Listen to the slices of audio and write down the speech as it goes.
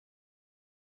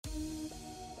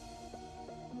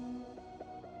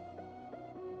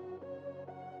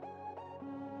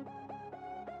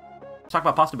let's talk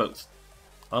about pasta boats.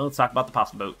 Well, let's talk about the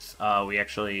pasta boats. We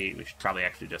should probably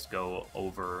actually just go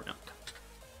over. No,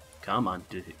 come on,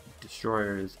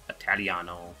 destroyers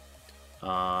Italiano.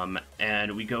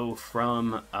 And we go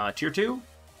from tier 2.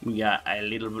 We got a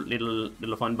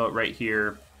little fun boat right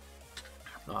here.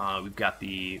 We've got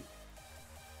the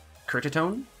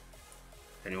Curtatone.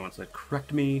 If anyone wants to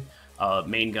correct me.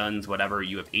 Main guns, whatever.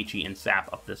 You have HE and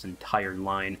SAP up this entire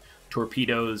line.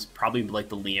 Torpedoes, probably like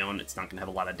the Leon. It's not going to have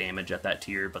a lot of damage at that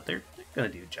tier, but they're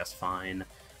going to do just fine.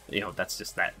 You know, that's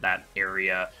just that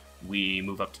area. We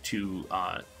move up to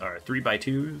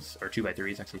 3x2s, or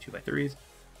 2x3s, actually 2x3s.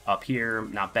 Up here,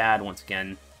 not bad. Once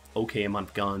again, okay amount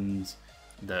of guns.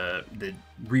 The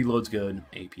reload's good.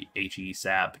 AP, HE,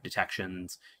 SAP,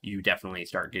 detections. You definitely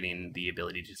start getting the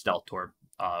ability to stealth torp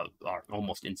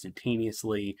almost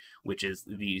instantaneously, which is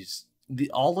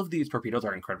all of these torpedoes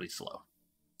are incredibly slow.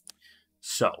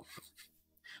 So,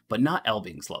 but not L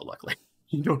being slow, luckily.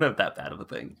 You don't have that bad of a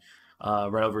thing.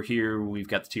 Right over here, we've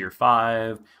got the tier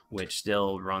 5, which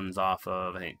still runs off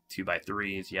of, I think,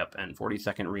 2x3s, yep, and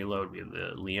 40-second reload. We have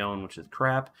the Leon, which is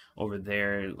crap. Over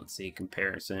there, let's see,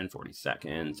 comparison, 40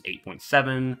 seconds,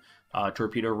 8.7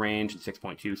 torpedo range, and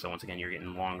 6.2, so once again, you're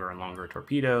getting longer and longer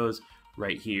torpedoes.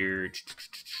 Right here,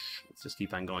 let's just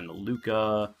keep on going to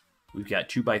Luca. We've got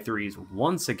 2x3s,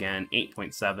 once again,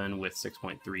 8.7 with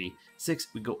 6.36.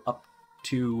 We go up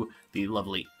to the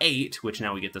lovely 8, which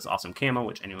now we get this awesome camo,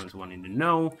 which anyone's wanting to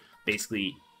know.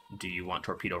 Basically, do you want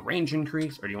torpedo range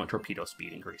increase or do you want torpedo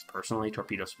speed increase? Personally,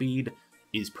 torpedo speed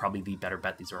is probably the better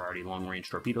bet. These are already long-range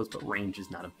torpedoes, but range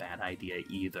is not a bad idea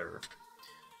either.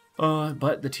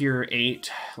 But the tier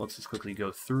 8, let's just quickly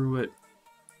go through it.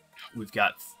 We've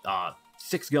got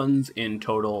 6 guns in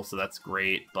total, so that's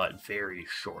great, but very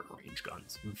short range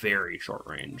guns. Very short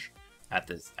range. At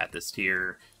this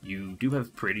tier, you do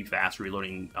have pretty fast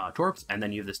reloading torps, and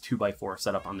then you have this 2x4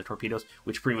 setup on the torpedoes,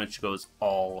 which pretty much goes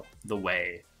all the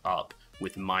way up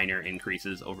with minor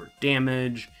increases over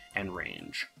damage and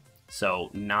range. So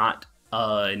not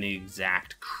an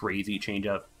exact crazy change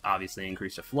up, obviously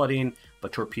increase to flooding,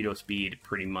 but torpedo speed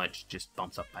pretty much just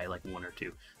bumps up by like 1 or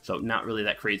 2. So not really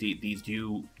that crazy. These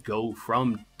do go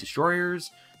from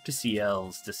destroyers to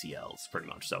CLs, pretty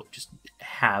much. So just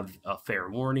have a fair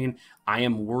warning. I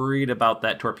am worried about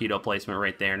that torpedo placement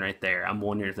right there and right there. I'm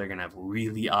wondering if they're going to have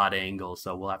really odd angles,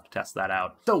 so we'll have to test that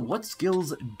out. So what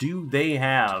skills do they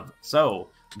have? So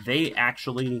they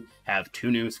actually have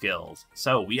 2 new skills.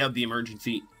 So we have the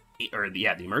emergency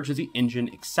engine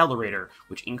accelerator,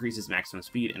 which increases maximum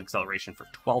speed and acceleration for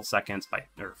 12 seconds by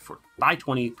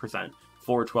 20%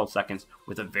 for 12 seconds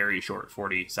with a very short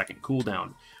 40-second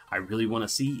cooldown. I really want to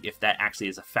see if that actually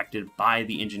is affected by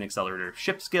the engine accelerator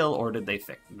ship skill, or did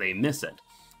they miss it.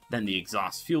 Then the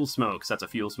exhaust fuel smoke sets a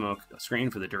fuel smoke screen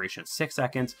for the duration of 6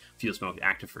 seconds. Fuel smoke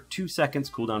active for 2 seconds,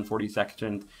 cooldown 40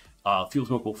 seconds. Fuel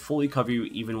smoke will fully cover you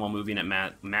even while moving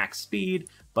at max speed,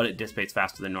 but it dissipates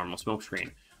faster than normal smoke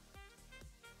screen.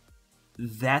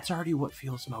 That's already what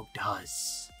fuel smoke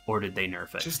does. Or did they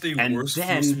nerf it? Just a worse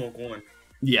fuel smoke one.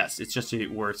 Yes, it's just a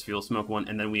worse fuel smoke one.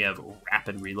 And then we have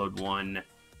rapid reload 1.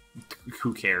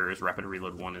 Who cares? Rapid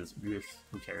reload 1 is...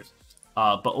 who cares?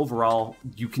 But overall,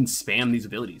 you can spam these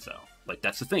abilities, though. Like,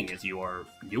 that's the thing, is you are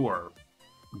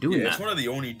doing that. It's one of the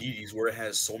only DDs where it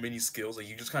has so many skills that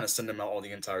you just kind of send them out all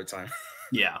the entire time.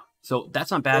 Yeah, so that's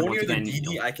not bad. The only other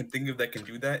DD I can think of that can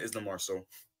do that is the Marceau.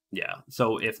 Yeah,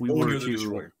 so if we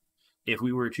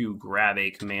were to grab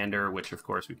a commander, which of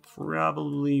course we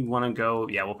probably want to go,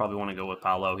 yeah, we'll probably want to go with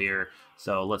Paolo here.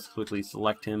 So let's quickly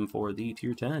select him for the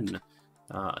tier 10.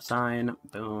 Assign,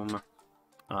 boom.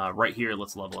 Right here,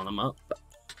 let's level him up.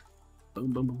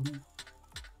 Boom, boom, boom.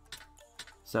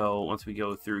 So once we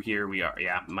go through here,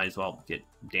 might as well get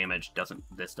damage.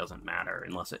 This doesn't matter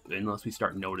unless we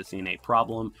start noticing a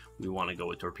problem. We want to go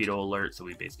with torpedo alert, so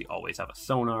we basically always have a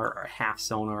sonar or half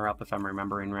sonar up, if I'm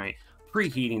remembering right.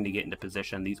 Preheating to get into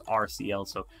position. These are CLs,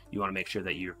 so you want to make sure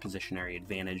that your positionary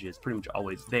advantage is pretty much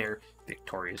always there.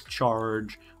 Victorious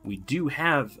charge. We do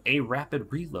have a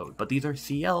rapid reload, but these are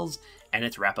CLs, and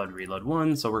it's rapid reload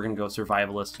 1, so we're going to go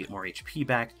survivalist to get more HP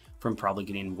back from probably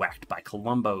getting whacked by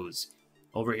Columbos.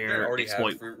 Over here,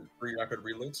 exploit. Have three rapid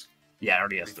reloads? Yeah, it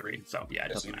already has 3, so yeah,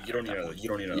 it doesn't matter. You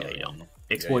don't need a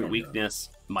Exploit weakness,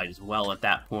 might as well at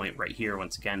that point. Right here,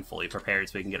 once again, fully prepared,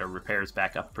 so we can get our repairs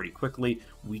back up pretty quickly.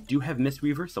 We do have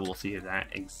Mistweaver, so we'll see if that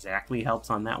exactly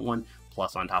helps on that one.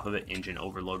 Plus, on top of it, engine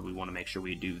overload, we want to make sure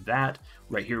we do that.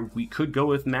 Right here, we could go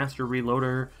with Master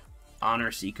Reloader,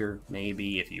 Honor Seeker,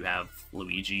 maybe, if you have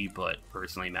Luigi, but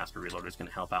personally, Master Reloader is going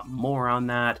to help out more on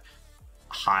that.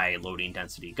 high loading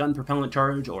density gun propellant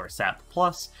charge, or SAP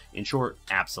Plus. In short,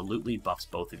 absolutely buffs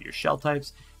both of your shell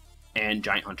types. And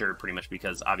Giant Hunter, pretty much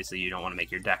because obviously you don't want to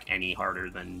make your deck any harder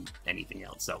than anything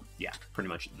else. So yeah, pretty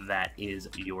much that is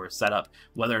your setup.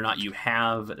 Whether or not you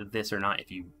have this or not, if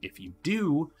you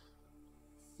do,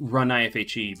 run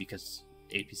IFHE, because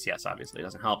APCS obviously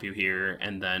doesn't help you here.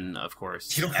 And then of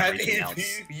course you don't have AP.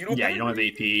 Else. You don't have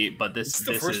AP. But this is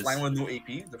the first line with no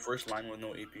AP. The first line with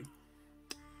no AP.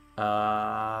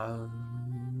 I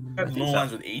have no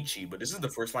lines with HE, but this is the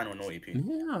first line with no AP.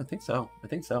 Yeah, I think so.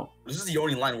 This is the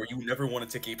only line where you never want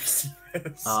to take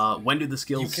APCS. When do the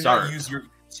skills start?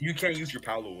 You can't use your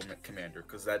Paolo commander,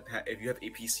 because if you have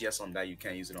APCS on that, you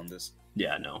can't use it on this.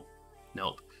 Yeah,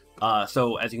 nope.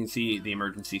 So as you can see, the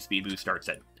emergency speed boost starts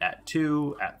at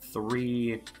 2, at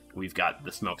 3. We've got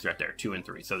the smokes right there, 2 and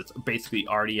 3. So it's basically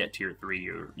already at tier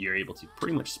 3. You're able to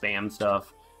pretty much spam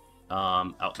stuff.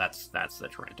 Oh, that's the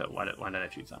Taranto. Why did I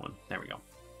choose that one? There we go.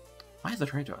 Why is the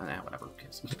Taranto? Whatever. Who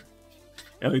cares?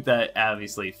 And with that,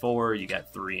 obviously 4. You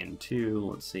got 3 and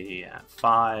 2. Let's see. At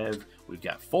 5, we've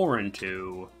got 4 and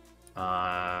 2.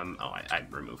 I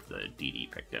removed the DD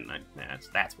pick, didn't I?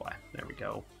 That's why. There we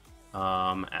go.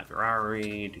 At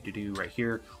Ferrari, right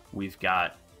here, we've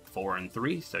got 4 and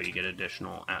 3, so you get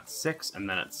additional at 6, and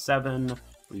then at 7,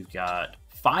 we've got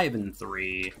 5 and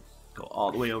 3, go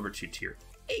all the way over to tier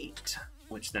 8,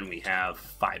 which then we have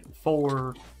 5 and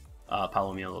 4.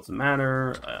 Palomino doesn't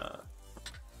matter.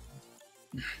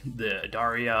 The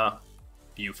Daria,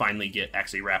 you finally get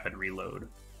actually rapid reload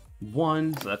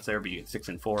 1, so that's there, but you get 6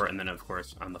 and 4, and then of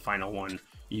course on the final one,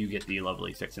 you get the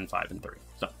lovely 6 and 5 and 3.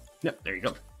 So, yep, there you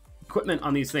go. Equipment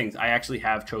on these things, I actually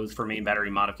have chose for main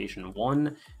battery modification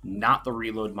 1, not the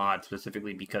reload mod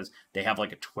specifically, because they have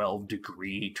like a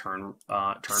 12-degree turn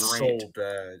rate. So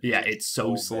bad. Yeah, it's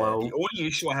so slow. Bad. The only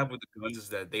issue I have with the guns is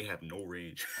that they have no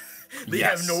range. They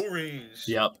have no range.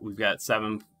 Yep, we've got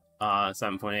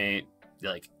 7.8,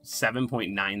 like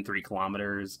 7.93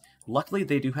 kilometers. Luckily,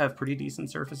 they do have pretty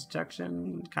decent surface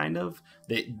detection, kind of.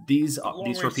 These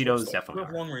torpedoes definitely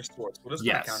are. Long range torps, but it's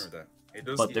gonna counter that. It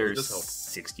does, but there's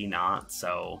 60 knots,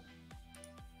 so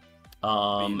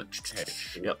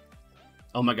yep.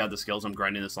 Oh my god, the skills, I'm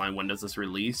grinding this line. When does this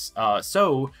release?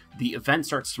 So the event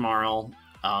starts tomorrow.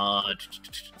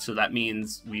 So that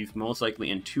means we've most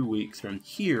likely in 2 weeks from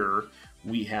here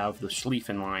we have the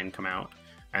Schlieffen line come out,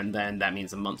 and then that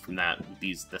means a month from that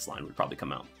this line would probably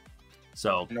come out.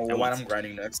 So you know what I'm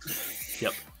grinding next.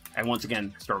 Yep. And once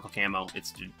again, historical camo,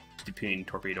 it's between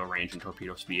torpedo range and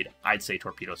torpedo speed. I'd say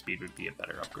torpedo speed would be a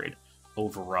better upgrade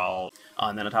overall.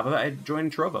 And then on top of that, I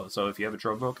joined Trovo. So if you have a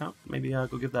Trovo account, maybe go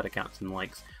give that account some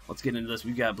likes. Let's get into this.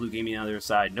 We've got Blue Gaming on the other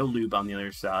side, no lube on the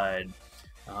other side.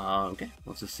 Okay,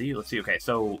 let's see. Okay,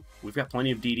 so we've got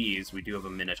plenty of DDs. We do have a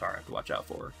Minotaur I have to watch out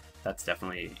for. That's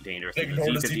definitely dangerous. The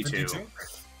Z52.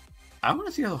 I want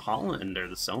to see how Holland or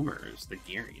the Somers, the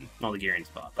Gearing. Well, the Gearing's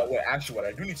bought. Oh, wait, actually, what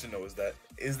I do need to know is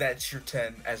that tier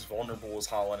 10 as vulnerable as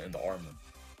Holland in the armor?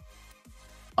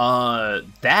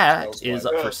 That is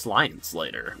up for Science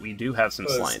later. We do have some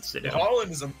Science to do.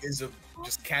 Holland is a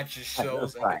just catches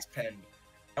shells and it's penned.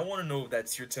 I want to know if that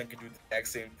tier 10 can do the exact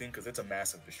same thing, because it's a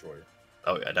massive destroyer.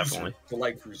 Oh yeah, definitely. The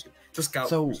light cruiser, the scout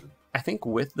cruiser. I think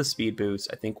with the speed boost,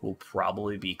 I think we'll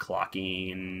probably be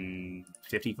clocking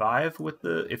 55 with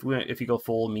the if you go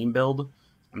full meme build.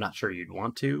 I'm not sure you'd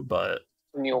want to, but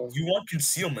you want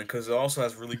concealment because it also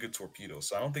has really good torpedoes.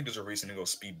 So I don't think there's a reason to go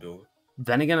speed build.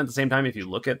 Then again, at the same time, if you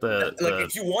look at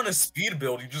if you want a speed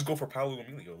build, you just go for Paolo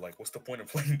Emilio. Like, what's the point of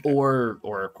playing that? Or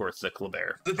of course the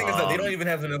Kleber. The thing is that they don't even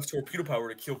have enough torpedo power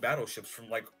to kill battleships from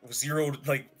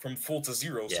from full to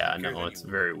zero. Yeah, no, it's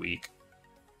very weak.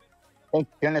 Thank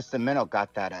goodness the Minnow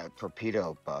got that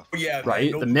torpedo buff. Yeah,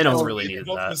 right. The Minnow really needed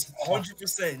that.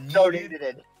 100% so needed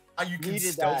it. You can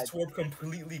stealth torp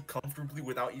completely comfortably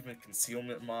without even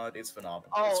concealment mod. It's phenomenal.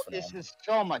 Oh, this is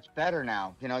so much better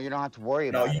now. You know, you don't have to worry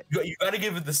about it. You gotta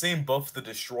give it the same buff the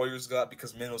destroyers got,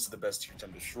 because Minnow's the best tier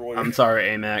 10 destroyer. I'm sorry,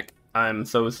 AMAC. I'm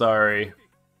so sorry.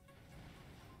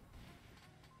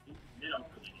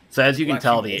 So as you can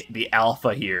tell, the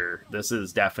alpha here, this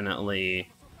is definitely...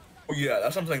 Oh yeah,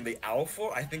 that's what I'm saying. The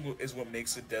alpha, I think, is what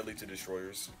makes it deadly to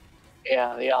destroyers.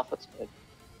 Yeah, the alpha's good.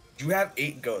 You have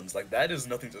 8 guns. Like, that is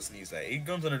nothing to sneeze at. 8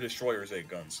 guns on a destroyer is 8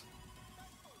 guns.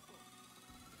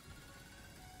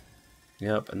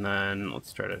 Yep, and then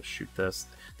let's try to shoot this.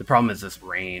 The problem is this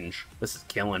range. This is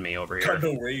killing me over here. Got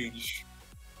no range.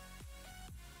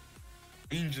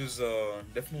 Range is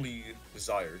definitely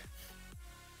desired.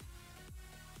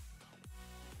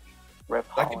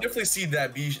 I can definitely see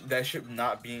that ship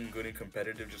not being good and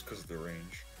competitive just because of the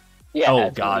range. Yeah, Oh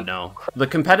it's god, gonna no. The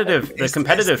competitive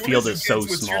field is so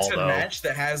It's small a though. match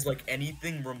that has like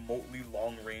anything remotely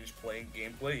long range playing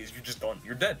gameplay is you're just done.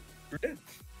 You're dead. You're dead.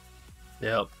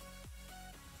 Yep.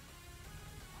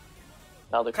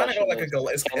 Now the Kind of question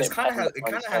like is, it kind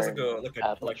of has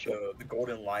turn like the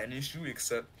golden lion issue,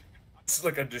 except it's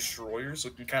like a destroyer, so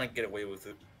it can kind of get away with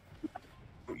it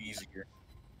easier.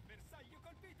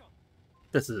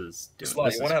 This is Sly,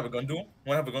 you want to have a gun duel?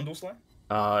 Sly?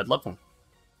 I'd love one.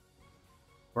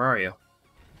 Where are you?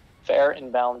 fair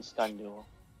and balanced gun duel.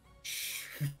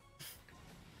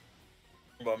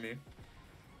 What about me?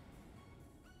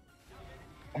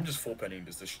 I'm just full penning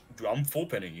this. Dude, I'm full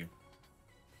penning you.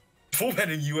 Full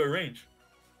penning you at range.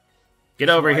 Get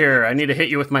over here. I need to hit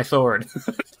you with my sword.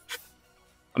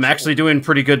 I'm actually doing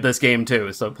pretty good this game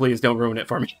too, so please don't ruin it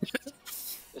for me.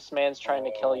 This man's trying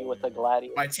to kill you with a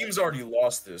gladiator. My team's already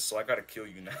lost this, so I gotta kill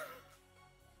you now.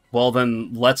 Well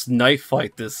then, let's knife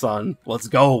fight this, son. Let's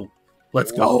go.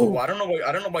 Let's go. I don't know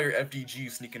about your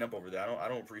FDG sneaking up over there. I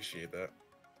don't appreciate that.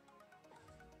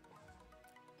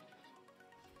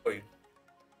 Wait.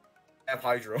 Have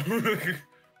Hydro.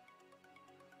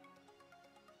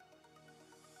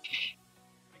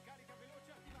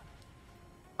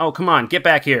 Oh, come on. Get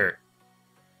back here.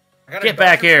 Get a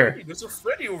back here. Freddy. There's a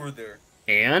Freddy over there.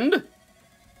 And?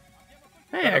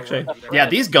 Hey, actually. Yeah,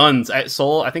 these guns,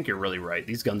 Soul, I think you're really right.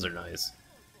 These guns are nice.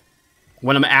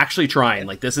 When I'm actually trying,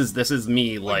 like, this is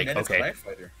me, like, okay.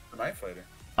 Knife fighter.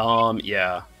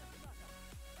 Yeah.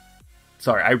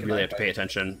 Sorry, I really have to pay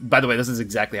attention. By the way, this is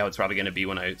exactly how it's probably going to be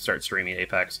when I start streaming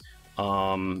Apex.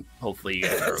 Hopefully you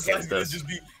guys are okay with this.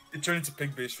 It turned into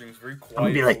pig-based streams, very quiet. I'm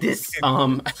gonna be like this.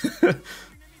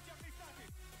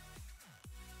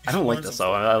 I don't like this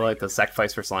though. I like the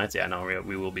sacrifice for Science. Yeah, no,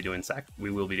 we will be doing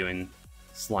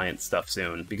Science stuff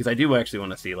soon because I do actually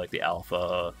want to see like the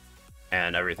alpha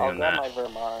and everything I'll on grab that. my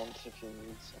Vermont if you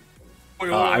need something.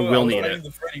 Wait, I will need it.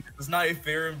 It's not a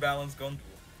fair and balanced gun duel.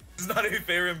 It's not a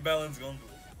fair and balanced gun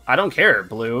duel. I don't care,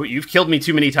 Blue. You've killed me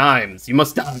too many times. You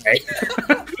must die.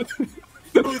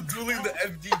 I was dueling the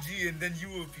FDG and then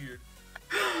you appeared.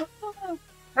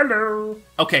 Hello.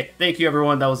 Okay, thank you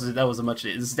everyone. That was a much.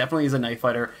 This definitely is a knife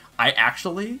fighter.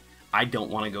 I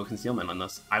don't want to go concealment on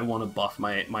this. I want to buff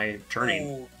my turning.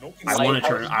 Oh, no I want to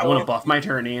turn. I want to buff my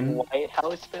turning. White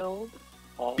House build.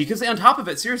 Because on top of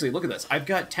it, seriously, look at this. I've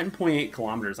got 10.8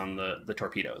 kilometers on the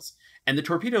torpedoes, and the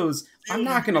torpedoes. I'm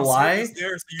not gonna lie,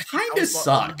 kind of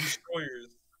suck.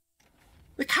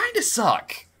 They kind of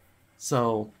suck.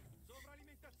 So.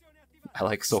 I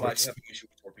like swords. Having issue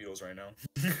with torpedoes right now.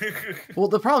 Well,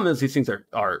 the problem is these things are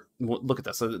well, look at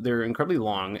this. So they're incredibly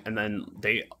long, and then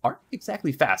they aren't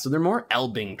exactly fast. So they're more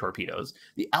Elbing torpedoes.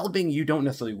 The Elbing, you don't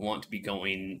necessarily want to be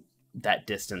going that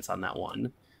distance on that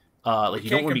one. Like you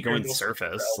don't want to be going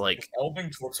surface. Like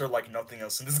Elbing torps are like nothing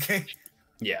else in this game.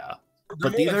 Yeah,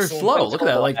 but these are slow. Look at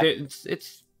that. Like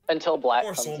it's until Black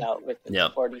comes out with the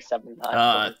 47.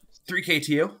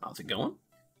 3KTO. How's it going?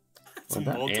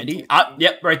 Andy?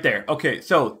 Yep, right there. Okay,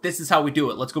 so this is how we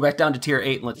do it. Let's go back down to tier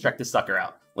 8 and let's check this sucker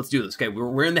out. Let's do this. Okay,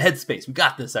 we're in the headspace. We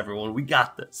got this, everyone. We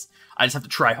got this. I just have to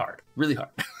try hard. Really hard.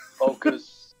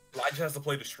 Focus. Elijah has to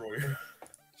play Destroyer.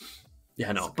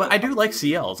 Yeah, I know. But I do like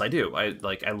CLs. I do. I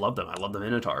love them. I love the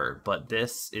Minotaur. But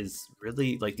this is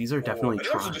really, like, these are definitely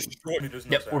trying.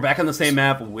 Yep, we're back on the same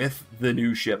map with the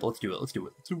new ship. Let's do it. Let's do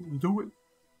it. Let's do it.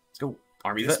 Let's go.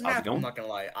 Army this vet, map, I'm not gonna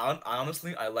lie. I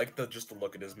honestly, I like just the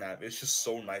look of this map. It's just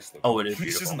so nice looking. Oh, it is beautiful.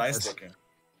 It's just nice looking.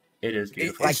 It is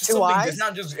beautiful. Like two eyes? It's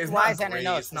not just. It's two not eyes gray, and I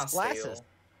know it's not glasses. stale.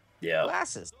 Yeah.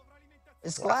 Glasses.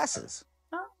 It's glasses.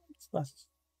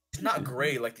 It's not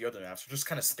gray like the other maps. They're just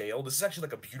kind of stale. This is actually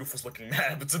like a beautiful looking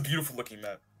map. It's a beautiful looking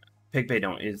map. PigBay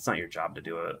don't. It's not your job to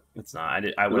do it. It's not.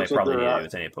 What I probably need to do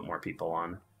is I need to put more people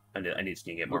on. I need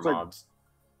to get more mods.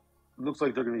 Looks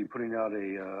like they're going to be putting out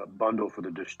a bundle for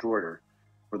the Destroyer.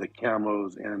 For the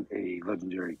camos and a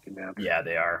legendary commander. Yeah,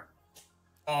 they are.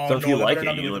 Oh, so if you like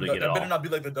it, you would get it all. Better not be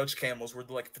like the Dutch camos, where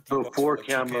they're like 50 so bucks 4 for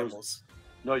camos.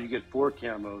 No, you get 4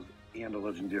 camos and a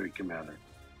legendary commander.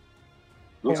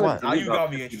 Looks like now you got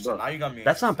me interested. Now you got me.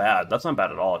 That's not bad. That's not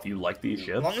bad at all. If you like these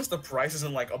ships, as long as the price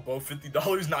isn't like above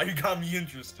 $50, now you got me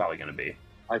interested. It's probably gonna be.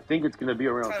 I think it's gonna be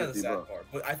around $50. $50.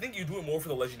 But I think you do it more for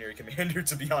the legendary commander,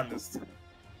 to be honest.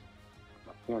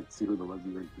 I can't see who the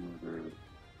legendary commander is.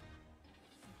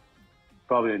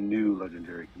 Probably a new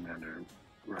legendary commander,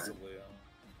 right? Possibly,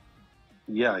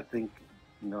 yeah, I think.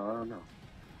 No, I don't know.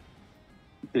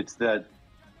 It's that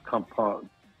compound.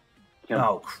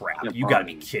 Oh crap! You gotta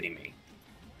be kidding me.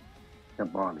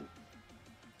 Campani.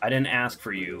 I didn't ask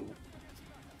for you.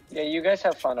 Yeah, you guys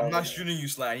have fun. I'm not shooting you,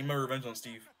 Sly. I need my revenge on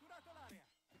Steve.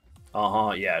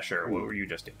 Yeah, sure. What were you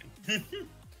just doing?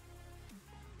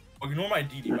 Ignore my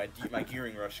DD, my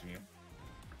gearing rushing you.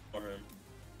 Or him.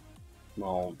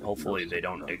 Well, hopefully they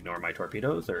don't ignore my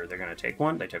torpedoes, or they're gonna take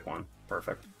one. They took one.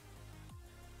 Perfect.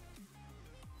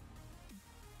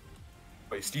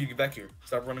 Wait, Steve, get back here.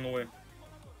 Stop running away.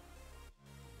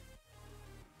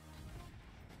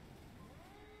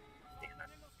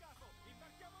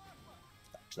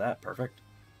 That's that. Perfect.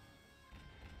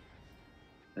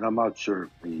 And I'm not sure if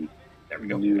the There we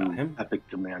go. new Got him. Epic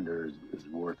Commander is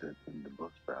worth it in the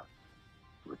book path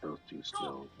with those two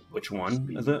skills. Which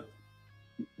one is it?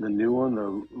 The new one,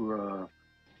 the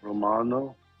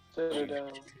Romano.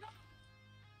 Citadel.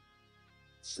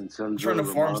 I'm trying to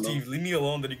farm Steve. Leave me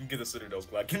alone, then you can get the Citadels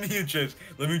back. Give me a chance.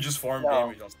 Let me just farm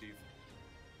damage on Steve.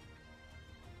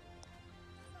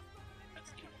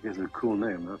 He has a cool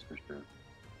name, that's for sure.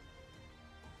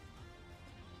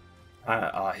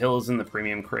 Hill's in the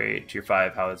premium crate, tier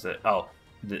 5. How is it? Oh,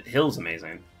 the Hill's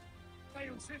amazing. I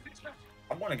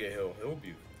want to get Hill. Hill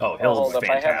be. Oh, Hill's Hold up,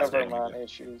 I have no fantastic. Vermont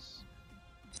issues.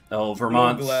 Oh,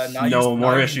 Vermont. No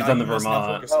more issues on the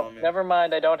Vermont. Oh, never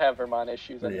mind, I don't have Vermont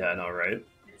issues anymore. Yeah, I know, right?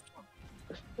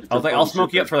 I was like, I'll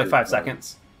smoke you up for like 5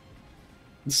 seconds.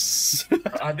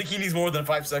 I think he needs more than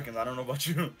 5 seconds. I don't know about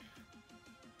you.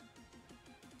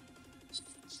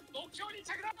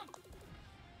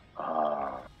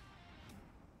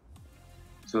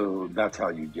 So that's how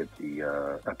you get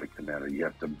the Epic Commander. You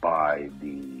have to buy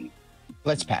the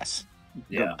Blitz Pass.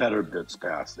 Yeah. better Blitz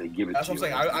Pass. They give it That's to what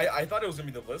I'm you. saying. I thought it was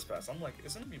gonna be the Blitz Pass. I'm like,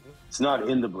 isn't it be Blitz? It's not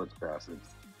in the Blitz Pass.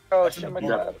 Oh, It's in shit, the my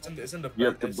bundle. God. It's in the. You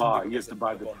have to it's buy. in You have to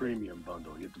buy the bundle. premium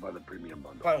bundle. You have to buy the premium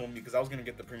bundle. Fine with me because I was gonna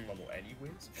get the premium bundle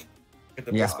anyways. Get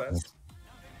the Yeah. Blitz Pass.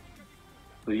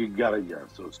 So you gotta, yeah.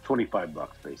 So it's $25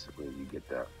 basically. You get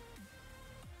that.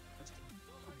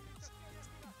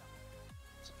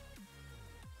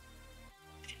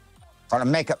 Gonna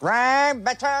make it rain,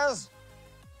 bitches!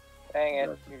 Dang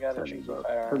it, you gotta choose a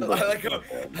firearm.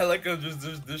 I like how there's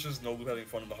just Nobu having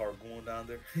fun in the harbor going down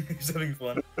there. He's having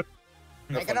fun.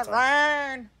 Making Fun it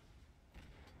time. rain!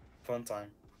 Fun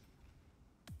time.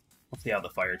 Let's see how the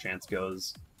fire chance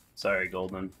goes. Sorry,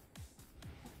 Golden.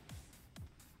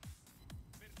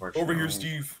 Over here,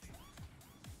 Steve.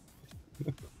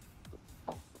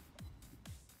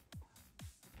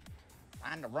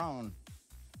 Find the roan.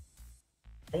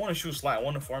 I want to shoot a slide. I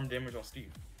want to farm damage on Steve.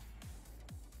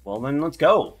 Well, then let's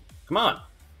go. Come on.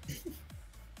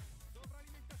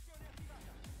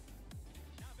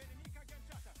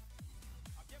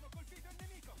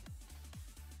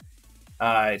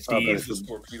 Alright, Steve.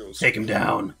 Take him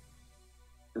down.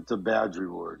 It's a badge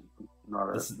reward. Not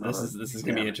a, This not is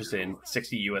gonna be interesting.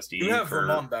 60 USD. You have for...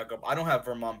 Vermont backup. I don't have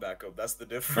Vermont backup. That's the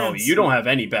difference. Oh, you don't have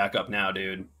any backup now,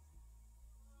 dude.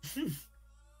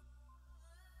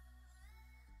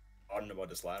 I don't know about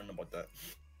this slide. I don't know about that.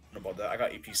 I don't know about that. I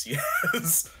got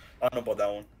APCs. I don't know about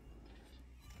that one.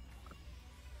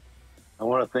 I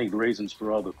want to thank Raisins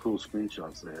for all the cool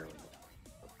screenshots there.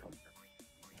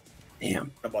 Damn. I don't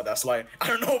know about that slide. I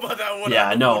don't know about that one.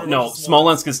 Yeah, no.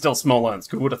 Smolensk is still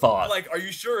Smolensk. Who would have thought? Like, are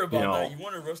you sure about You know, that? You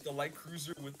want to rush the light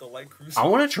cruiser with the light cruiser? I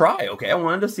want to try, okay? I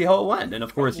wanted to see how it went. And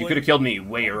of course, you could have killed me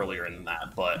way earlier than that,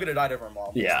 I'm but... gonna die to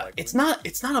Vermont. Yeah, it's not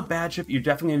a bad ship. You're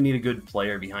definitely gonna need a good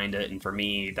player behind it, and for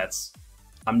me, that's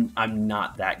I'm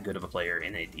not that good of a player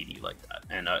in a DD like that,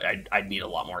 and I'd need a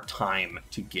lot more time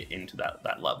to get into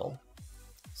that level.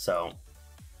 So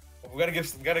we gotta give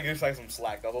Slide some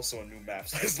slack. That's also a new map.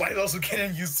 Slide's also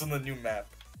getting used to the new map.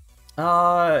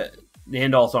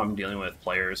 and also I'm dealing with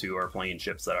players who are playing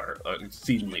ships that are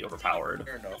exceedingly overpowered.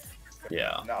 Fair enough.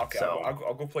 Yeah. No, okay. So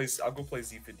I'll go play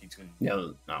Z52.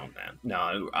 no, man,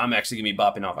 no. I'm actually gonna be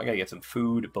bopping off. I gotta get some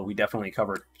food, but we definitely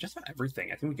covered just about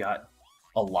everything. I think we got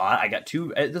a lot. I got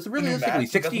two. This realistically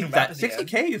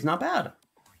 60K is not bad.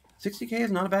 60K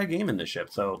is not a bad game in this ship.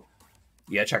 So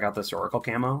yeah, check out the historical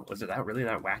camo. Was it really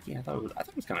that wacky? I thought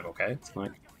it was kind of okay.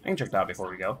 Like, I can check it out before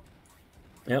we go.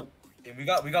 Yep. And we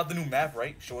got the new map,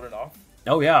 right? Showed it off.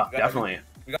 Oh yeah, definitely.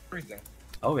 We got everything.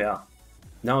 Oh yeah.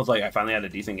 Now it's like I finally had a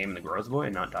decent game in the Gross Boy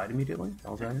and not died immediately.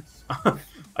 That was nice.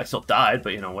 I still died,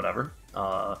 but you know, whatever.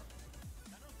 Not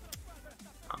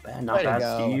bad, not bad,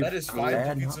 Steve. That is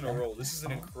 5 defeats in a row. This is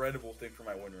an incredible thing for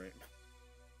my win rate.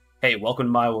 Hey, welcome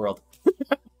to my world.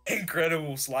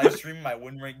 Incredible live stream. My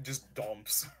win rate just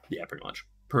dumps. Yeah, pretty much.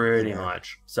 Pretty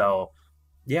much. So,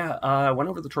 yeah, I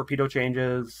went over the torpedo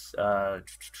changes.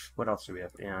 What else do we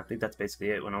have? Yeah, I think that's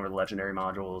basically it. Went over the legendary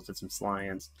modules, did some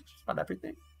slides. Just about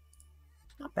everything.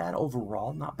 Not bad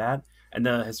overall, not bad. And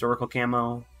the historical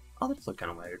camo. Oh, that does look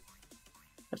kind of weird.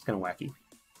 That's kind of wacky.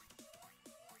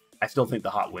 I still think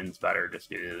the hot wind's better just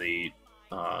due to the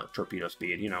torpedo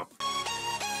speed, you know.